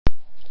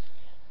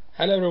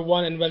Hello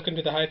everyone and welcome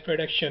to the Hive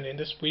Production. In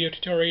this video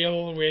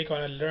tutorial we're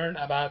going to learn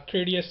about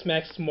 3ds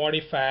Max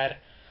modifier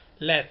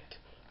Lathe,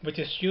 which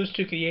is used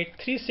to create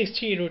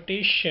 360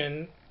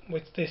 rotation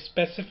with the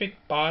specific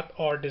path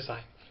or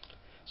design.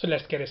 So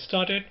let's get it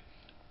started.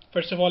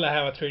 First of all, I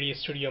have a 3D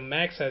Studio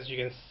Max, as you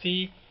can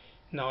see.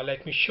 Now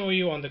let me show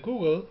you on the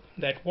Google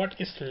that what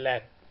is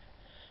Lathe.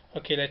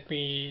 Okay, let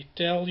me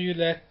tell you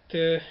that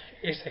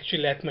it's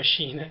actually Lathe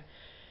machine.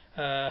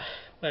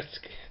 That's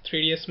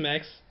 3ds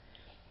Max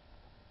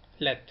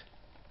Lathe.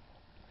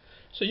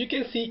 So you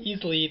can see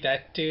easily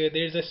that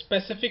there's a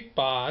specific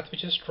path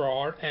which is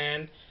drawn,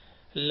 and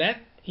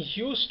Lathe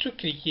used to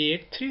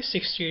create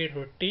 360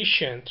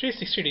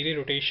 degree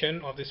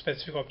rotation of the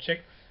specific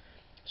object.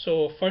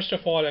 So first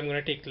of all, I'm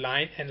going to take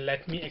line and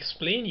let me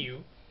explain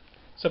you.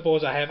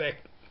 Suppose I have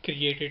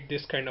created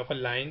this kind of a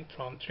line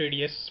from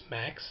 3ds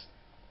Max,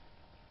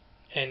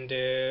 and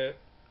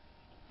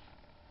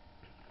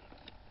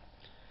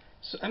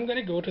so I'm going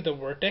to go to the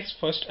vertex.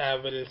 First I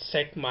will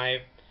set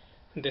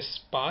this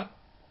path,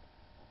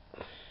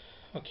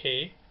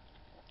 okay,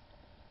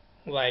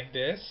 like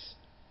this.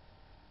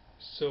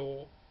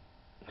 So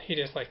it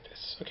is like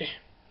this, okay.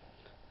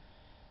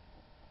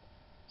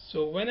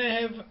 So when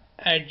I have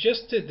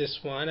adjusted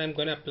this one, I'm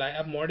going to apply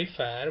a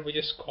modifier which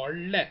is called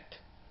Lathe.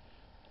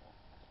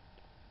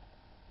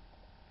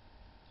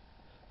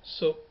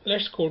 So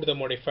let's go to the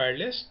modifier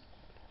list,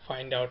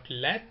 find out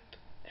Lathe,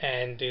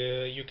 and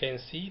you can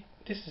see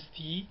this is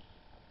the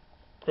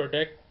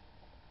product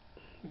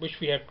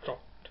which we have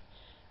dropped.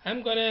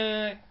 I'm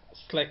gonna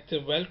select the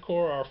Velcro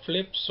or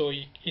flip, so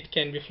it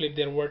can be flip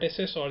their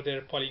vertices or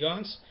their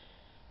polygons.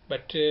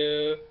 But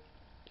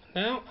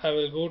now I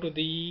will go to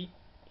the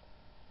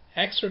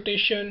X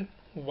rotation,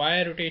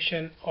 Y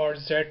rotation, or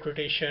Z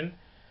rotation.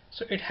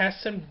 So it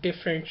has some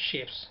different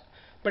shapes.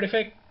 But if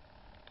I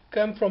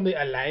come from the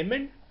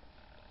alignment,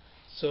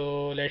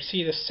 so let's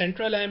see, the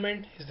center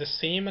alignment is the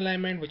same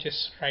alignment which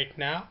is right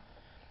now.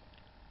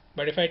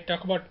 But if I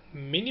talk about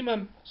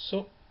minimum,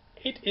 so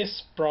it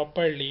is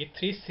properly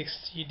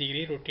 360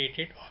 degree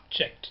rotated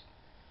object.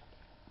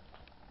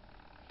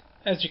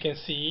 As you can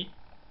see,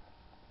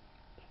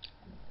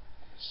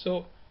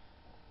 so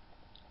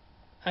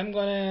I'm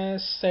gonna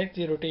set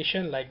the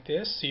rotation like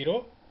this,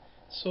 0.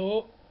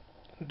 So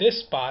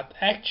this path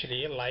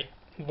actually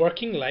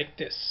working like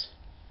this.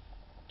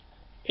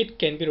 It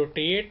can be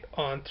rotated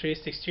on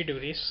 360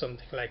 degrees,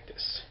 something like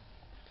this.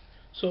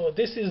 So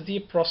this is the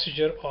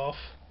procedure of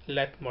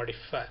Lathe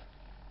modifier.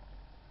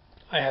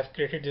 I have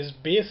created this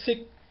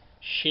basic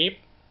shape.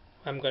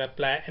 I'm going to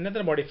apply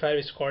another modifier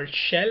which is called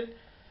shell.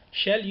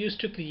 Shell used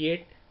to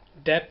create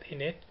depth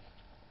in it.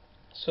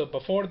 So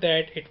before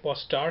that it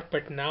was dark,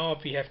 but now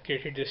we have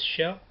created this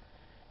shell.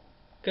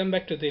 Come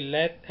back to the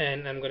Lathe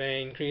and I'm going to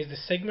increase the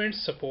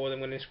segments. Suppose I'm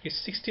going to increase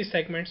 60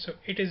 segments, so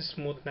it is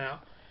smooth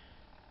now,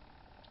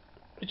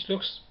 which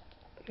looks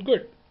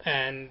good,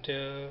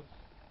 and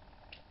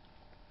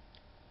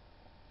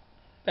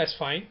that's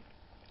fine.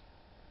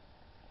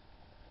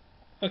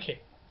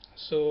 Okay,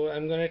 so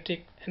I'm gonna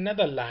take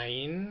another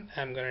line.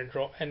 I'm gonna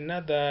draw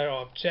another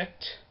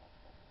object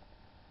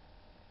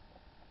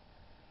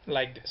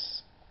like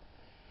this.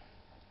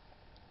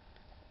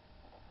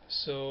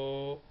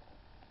 So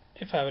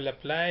if I will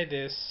apply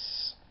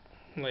this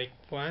like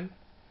one,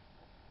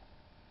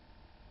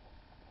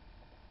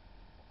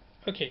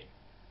 okay,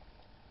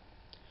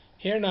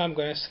 here now I'm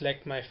going to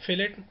select my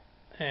fillet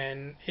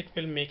and it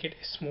will make it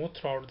smooth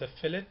throughout the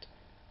fillet,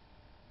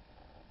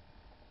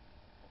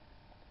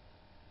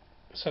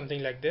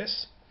 something like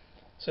this.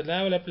 So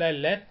now I will apply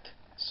Lathe,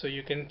 so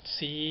you can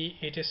see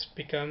it has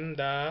become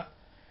the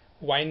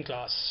wine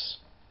glass.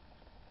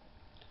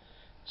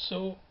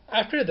 So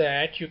after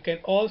that you can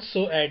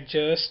also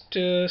adjust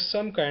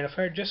some kind of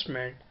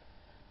adjustment,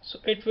 so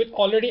it will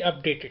already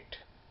update it.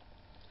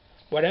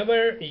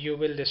 Whenever you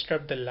will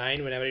disturb the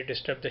line, whenever you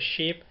disturb the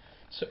shape,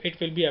 so it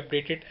will be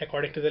updated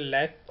according to the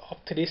Lathe of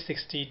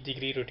 360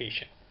 degree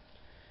rotation.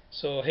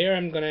 So here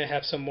I'm gonna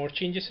have some more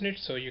changes in it,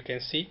 so you can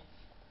see.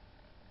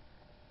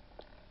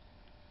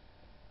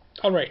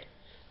 Alright,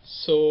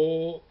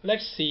 so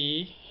let's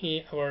see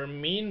our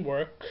main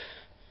work,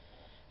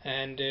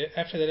 and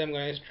after that I'm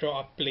going to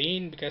draw a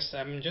plane, because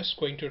I'm just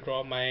going to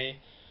draw my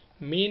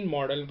main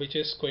model which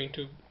is going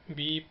to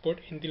be put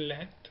in the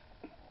Lathe.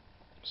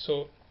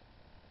 So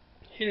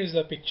here is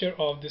the picture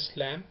of this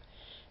lamp.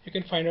 You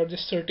can find out the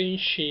certain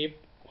shape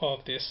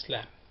of this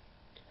lamp.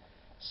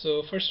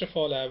 So first of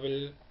all I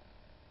will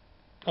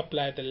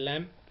apply the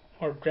lamp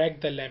or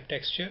drag the lamp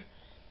texture.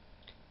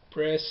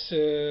 Press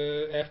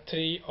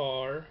F3,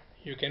 or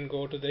you can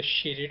go to the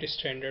shaded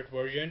standard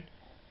version.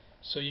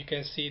 So you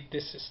can see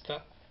this is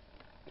the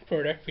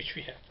product which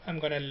we have. I'm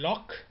gonna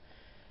lock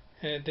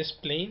this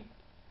plane,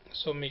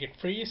 so make it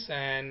freeze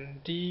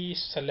and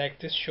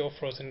deselect this show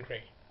frozen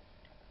gray.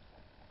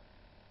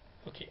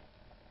 Okay,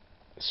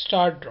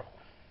 start draw.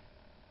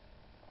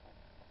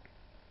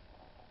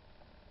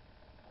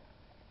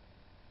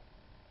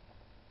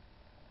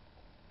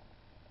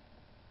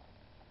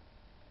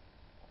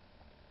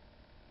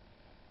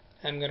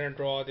 I'm gonna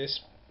draw this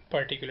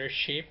particular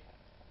shape.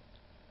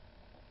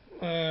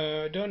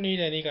 Don't need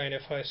any kind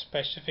of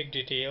specific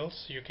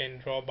details. You can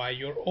draw by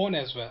your own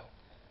as well.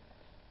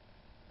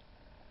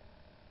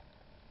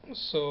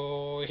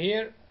 So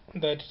here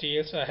the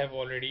details I have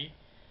already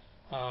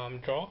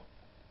draw,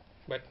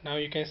 but now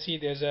you can see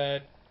there's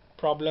a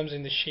problems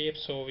in the shape,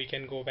 so we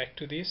can go back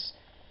to this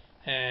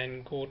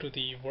and go to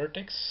the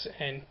vertex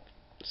and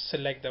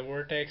select the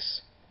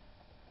vertex,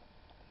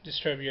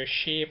 disturb your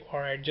shape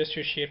or adjust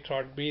your shape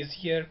throughout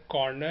bezier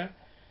corner,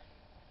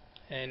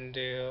 and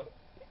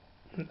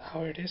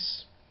now it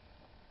is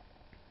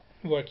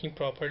working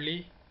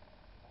properly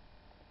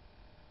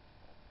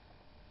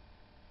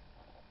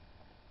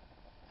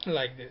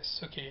like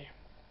this. Okay,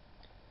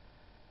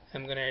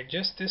 I'm gonna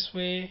adjust this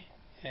way,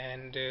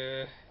 and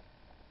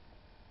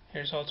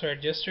here's also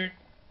adjusted.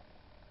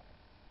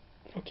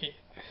 Okay,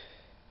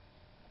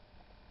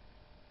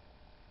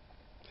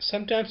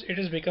 sometimes it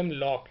has become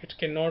locked, it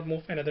cannot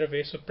move another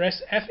way, so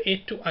press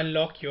F8 to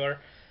unlock your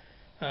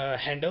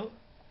handle.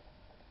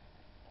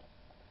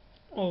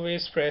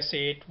 Always press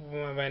 8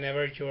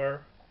 whenever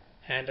your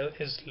handle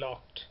is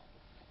locked.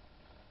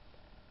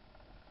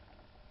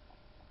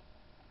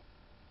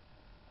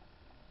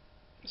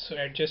 So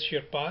adjust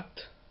your path.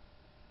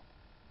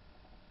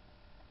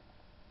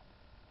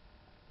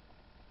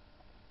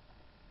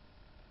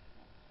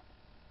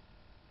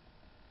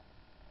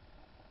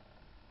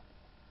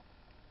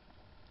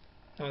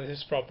 Now this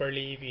is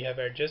properly, we have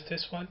adjusted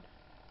this one.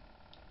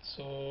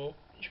 So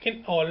you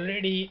can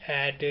already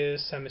add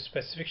some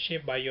specific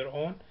shape by your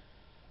own.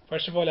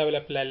 First of all, I will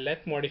apply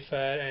Lathe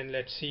Modifier and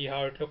let's see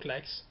how it looks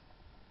like.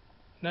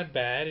 Not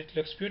bad, it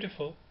looks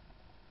beautiful.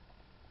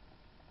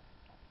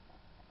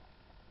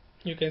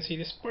 You can see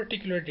this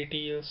particular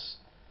details.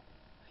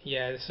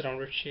 Yeah, this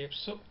rounded shape.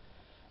 So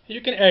you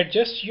can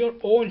adjust your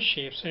own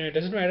shapes, and it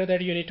doesn't matter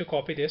that you need to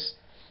copy this.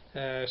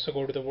 So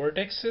go to the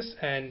vertexes,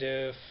 and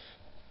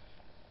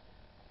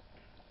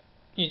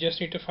you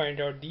just need to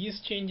find out these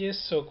changes.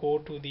 So go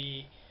to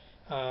the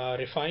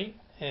refine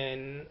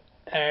and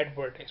add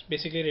vertex.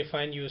 Basically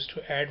refine used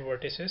to add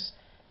vertices.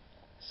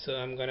 So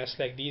I'm gonna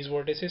select these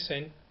vertices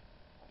and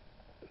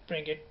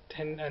bring it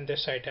and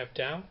this side tab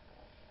down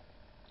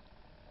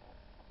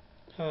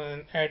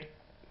and add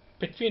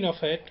between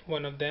of it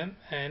one of them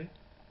and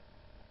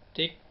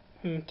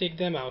take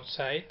them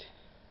outside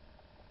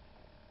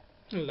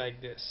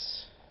like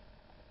this.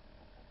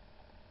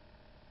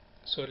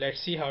 So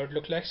let's see how it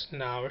looks like.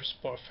 Now it's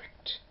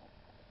perfect.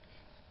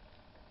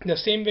 The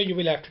same way you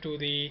will have to do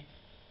the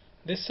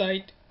this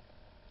side.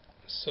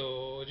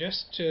 So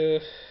just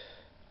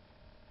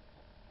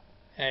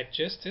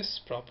adjust this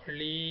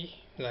properly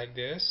like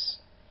this.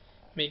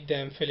 Make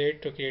them fillet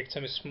to create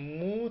some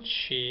smooth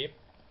shape.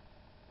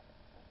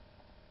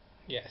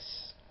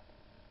 Yes.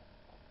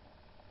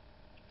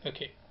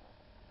 Okay.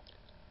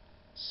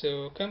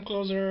 So come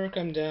closer,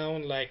 come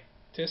down like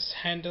this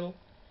handle.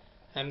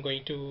 I'm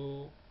going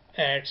to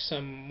add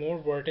some more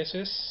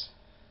vertices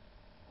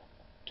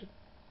to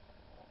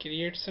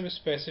create some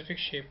specific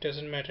shape.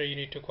 Doesn't matter, you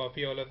need to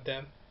copy all of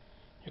them.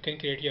 You can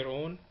create your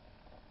own.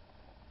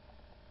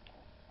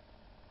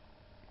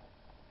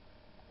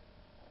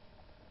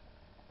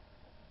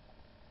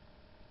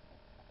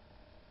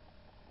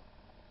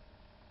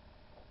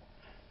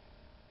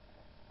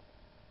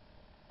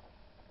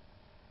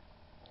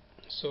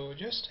 So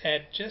just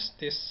adjust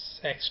this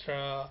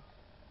extra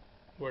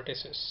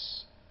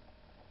vertices.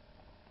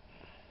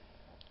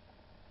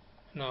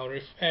 Now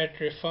add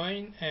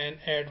refine and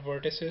add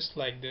vertices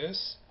like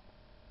this.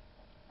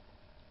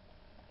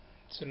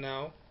 So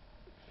now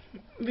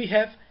we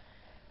have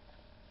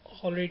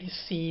already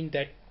seen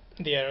that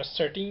there are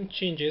certain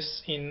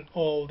changes in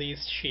all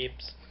these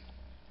shapes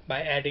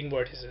by adding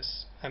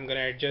vertices. I'm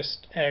gonna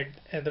just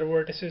add other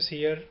vertices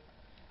here,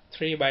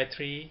 3 by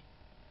 3,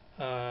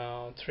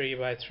 3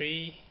 by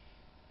 3,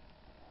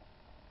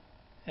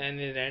 and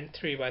then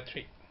 3 by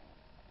 3.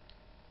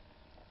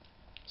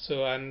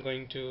 So I'm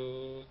going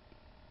to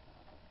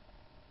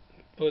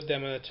put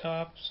them on the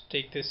top,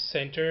 take this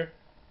center,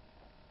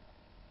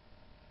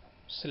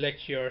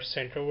 select your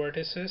center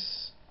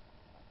vertices,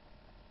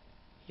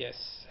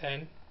 yes,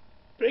 and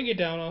bring it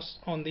down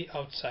on the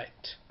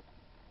outside,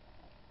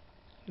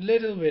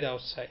 little bit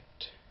outside,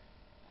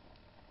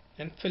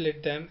 and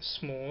fillet them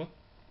smooth.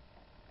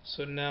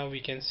 So now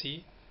we can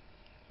see,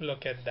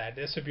 look at that,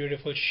 that's a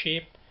beautiful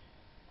shape.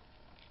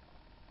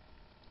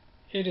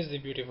 It is the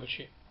beautiful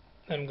shape.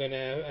 I'm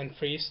gonna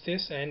unfreeze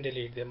this and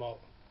delete them all.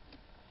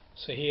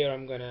 So here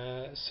I'm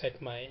gonna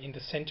set my in the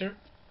center.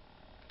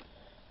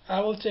 I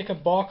will take a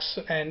box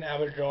and I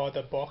will draw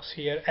the box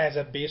here as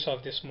a base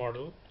of this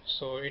model.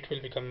 So it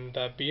will become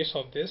the base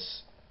of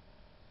this.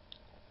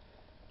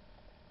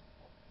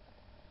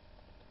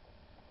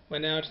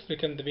 When now it's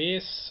become the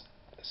base,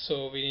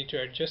 so we need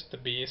to adjust the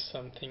base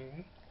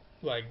something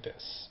like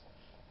this.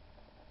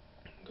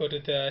 Go to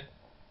the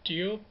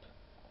tube,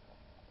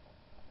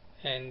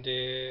 and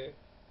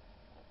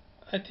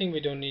I think we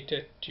don't need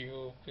a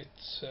tube.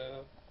 It's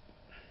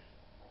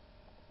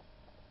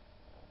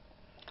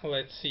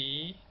let's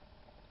see.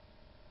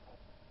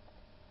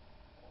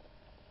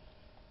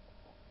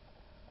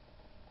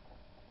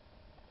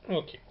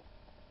 Okay,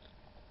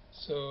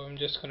 so I'm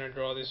just gonna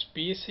draw this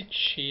basic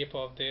shape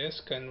of this,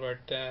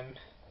 convert them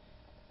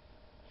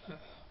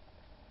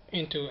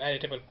into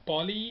Editable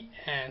Poly,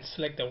 and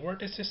select the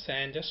vertices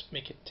and just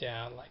make it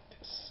down like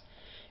this.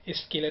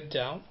 Scale it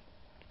down.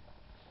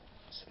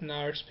 So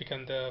now it's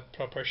become the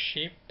proper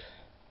shape.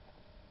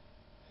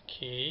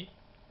 Okay,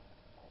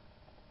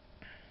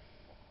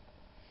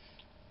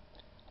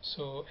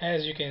 so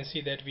as you can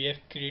see that we have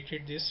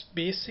created these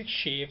basic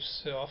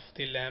shapes of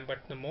the lamp, but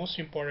the most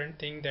important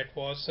thing that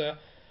was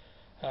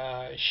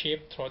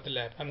shape throughout the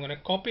lamp. I'm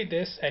gonna copy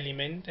this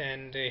element,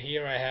 and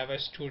here I have a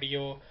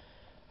studio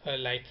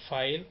light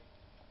file.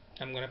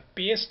 I'm gonna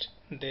paste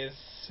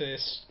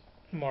this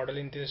model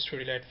in this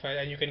studio light file,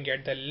 and you can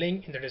get the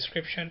link in the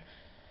description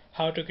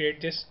how to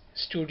create this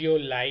studio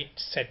light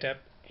setup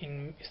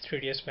in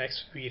 3ds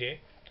Max V-Ray.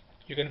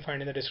 You can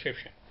find in the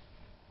description.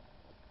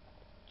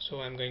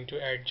 So I'm going to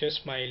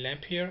adjust my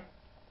lamp here.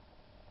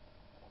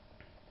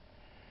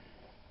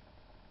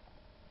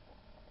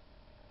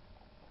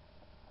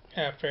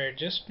 After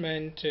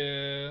adjustment,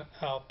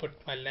 I'll put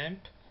my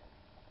lamp.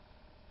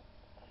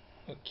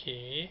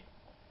 Okay,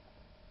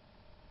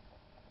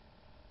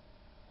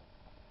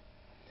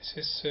 this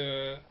is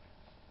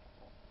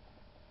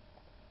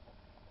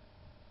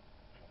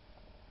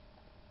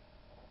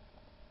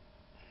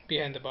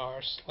behind the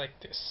bars like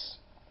this.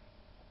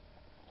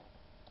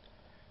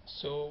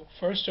 So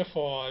first of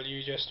all,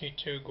 you just need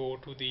to go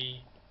to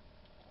the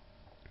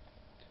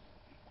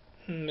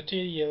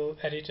material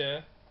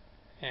editor,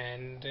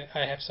 and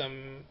I have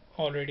some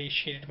already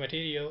shaded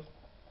material,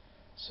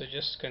 so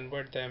just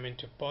convert them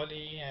into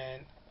poly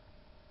and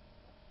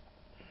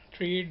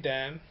treat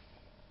them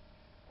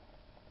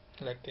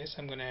like this.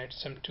 I'm gonna add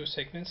some 2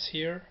 segments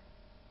here.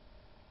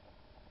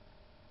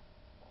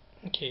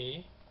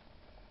 Okay,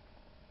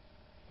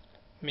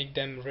 make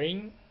them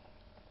ring,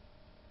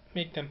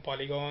 make them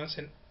polygons,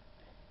 and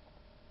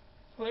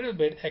a little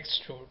bit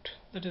extrude,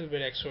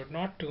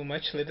 not too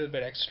much, little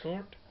bit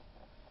extrude.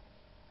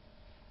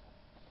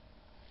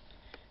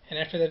 And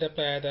after that,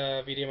 apply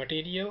the video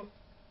material.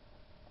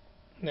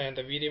 Then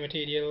the video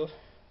material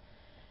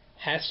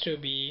has to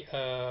be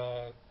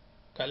a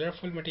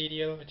colorful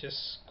material, which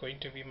is going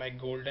to be my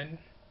golden,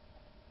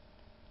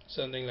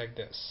 something like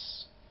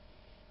this.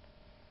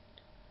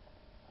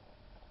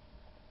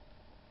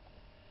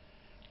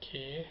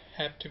 Okay,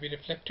 have to be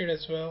reflected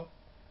as well.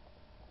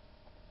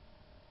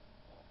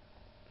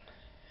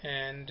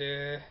 And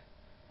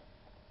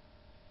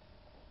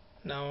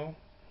now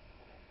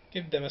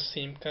give them a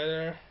same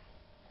color,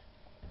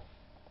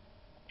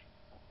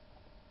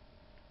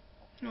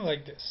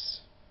 like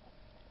this.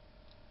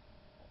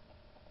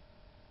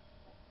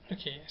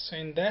 Okay, so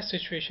in that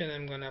situation,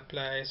 I'm gonna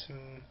apply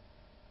some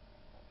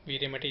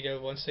video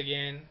material once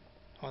again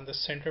on the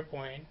center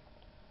point.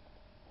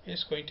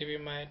 It's going to be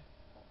my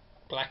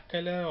black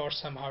color or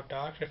somehow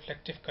dark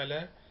reflective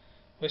color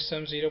with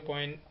some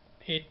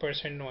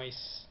 0.8%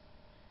 noise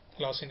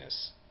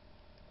glossiness.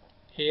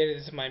 Here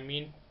is my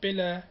main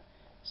pillar,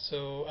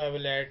 so I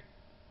will add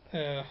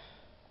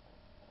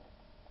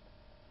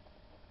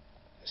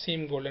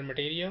same golden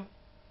material,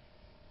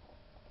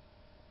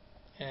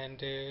 and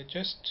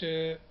just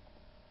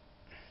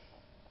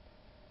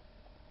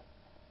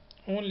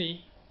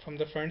only from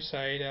the front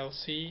side I'll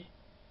see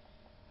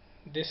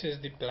this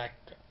is the black,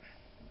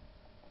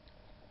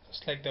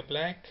 just like the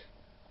black,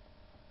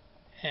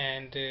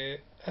 and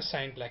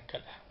assign black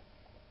color.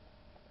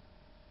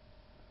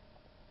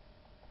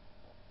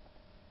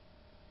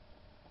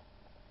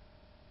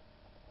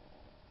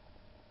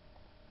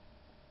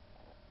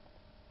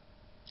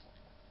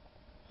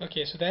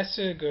 Okay, so that's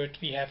good.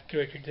 We have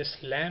created this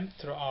lamp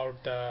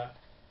throughout the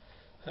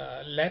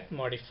Lathe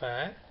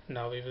Modifier.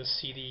 Now we will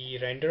see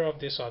the render of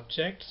this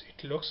object.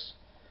 It looks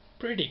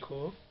pretty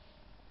cool.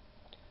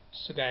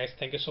 So guys,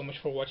 thank you so much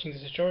for watching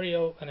this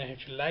tutorial, and I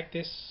hope you like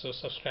this. So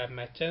subscribe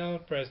my channel,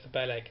 press the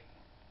bell icon.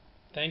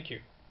 Thank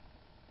you.